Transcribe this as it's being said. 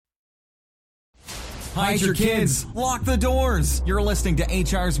Hide your kids. Lock the doors. You're listening to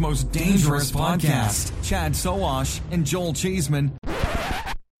HR's most dangerous podcast. Chad Sowash and Joel Cheeseman.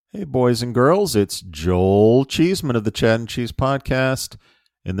 Hey, boys and girls, it's Joel Cheeseman of the Chad and Cheese Podcast,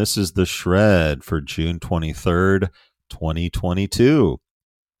 and this is The Shred for June 23rd, 2022.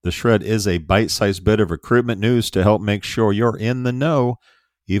 The Shred is a bite-sized bit of recruitment news to help make sure you're in the know,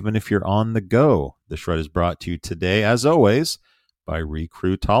 even if you're on the go. The Shred is brought to you today, as always, by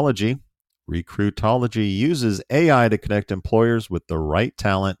Recruitology. Recruitology uses AI to connect employers with the right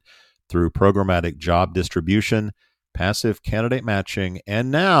talent through programmatic job distribution, passive candidate matching,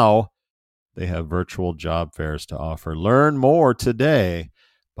 and now they have virtual job fairs to offer. Learn more today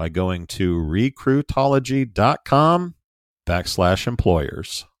by going to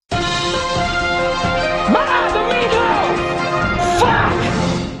recruitology.com/employers.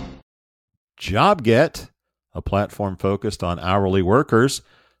 JobGet, a platform focused on hourly workers,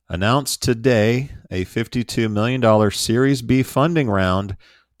 announced today a $52 million Series B funding round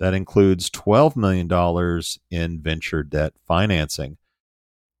that includes $12 million in venture debt financing.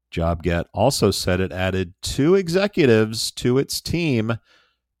 JobGet also said it added 2 executives to its team.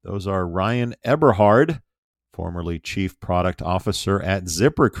 Those are Ryan Eberhard, formerly Chief Product Officer at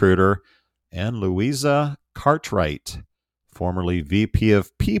ZipRecruiter, and Louisa Cartwright, formerly VP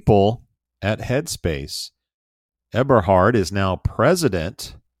of People at Headspace. Eberhard is now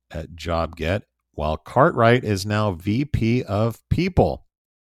president at JobGet, while Cartwright is now VP of People.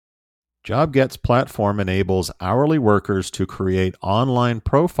 JobGet's platform enables hourly workers to create online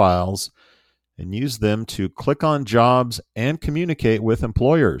profiles and use them to click on jobs and communicate with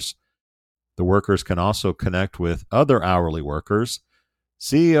employers. The workers can also connect with other hourly workers.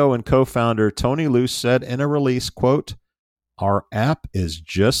 CEO and co-founder Tony Luce said in a release, quote, "Our app is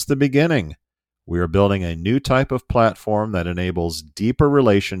just the beginning. We are building a new type of platform that enables deeper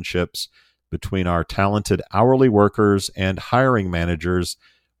relationships between our talented hourly workers and hiring managers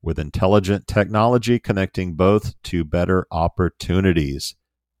with intelligent technology connecting both to better opportunities,"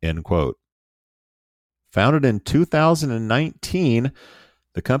 end quote. Founded in 2019,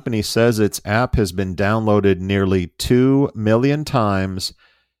 the company says its app has been downloaded nearly 2 million times,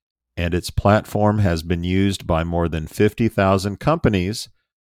 and its platform has been used by more than 50,000 companies.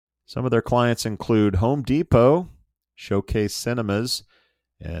 Some of their clients include Home Depot, Showcase Cinemas,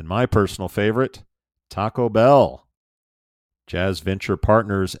 and my personal favorite, Taco Bell. Jazz Venture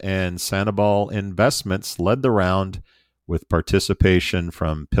Partners and Sandoval Investments led the round with participation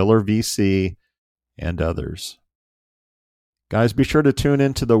from Pillar VC and others. Guys, be sure to tune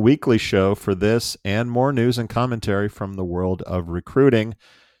into the weekly show for this and more news and commentary from the world of recruiting.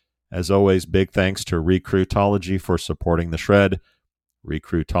 As always, big thanks to Recruitology for supporting the Shred.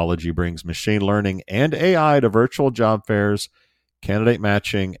 Recruitology brings machine learning and AI to virtual job fairs, candidate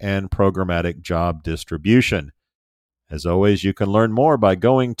matching, and programmatic job distribution. As always, you can learn more by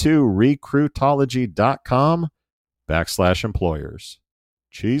going to recruitology.com/employers.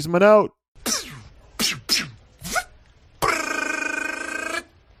 Cheeseman out.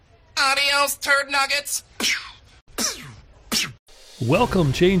 Adios, turd nuggets.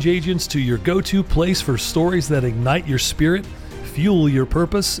 Welcome, change agents, to your go-to place for stories that ignite your spirit, fuel your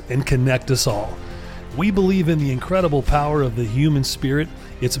purpose, and connect us all. We believe in the incredible power of the human spirit,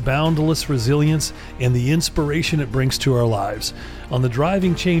 its boundless resilience, and the inspiration it brings to our lives. On the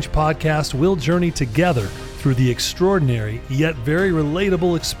Driving Change podcast, we'll journey together through the extraordinary yet very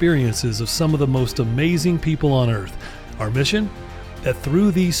relatable experiences of some of the most amazing people on earth. Our mission? That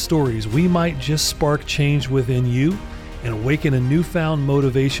through these stories, we might just spark change within you and awaken a newfound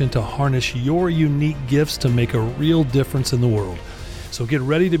motivation to harness your unique gifts to make a real difference in the world. So get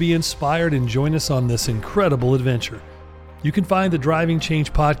ready to be inspired and join us on this incredible adventure. You can find the Driving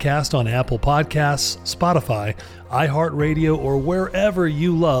Change podcast on Apple Podcasts, Spotify, iHeartRadio, or wherever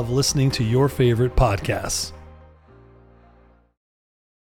you love listening to your favorite podcasts.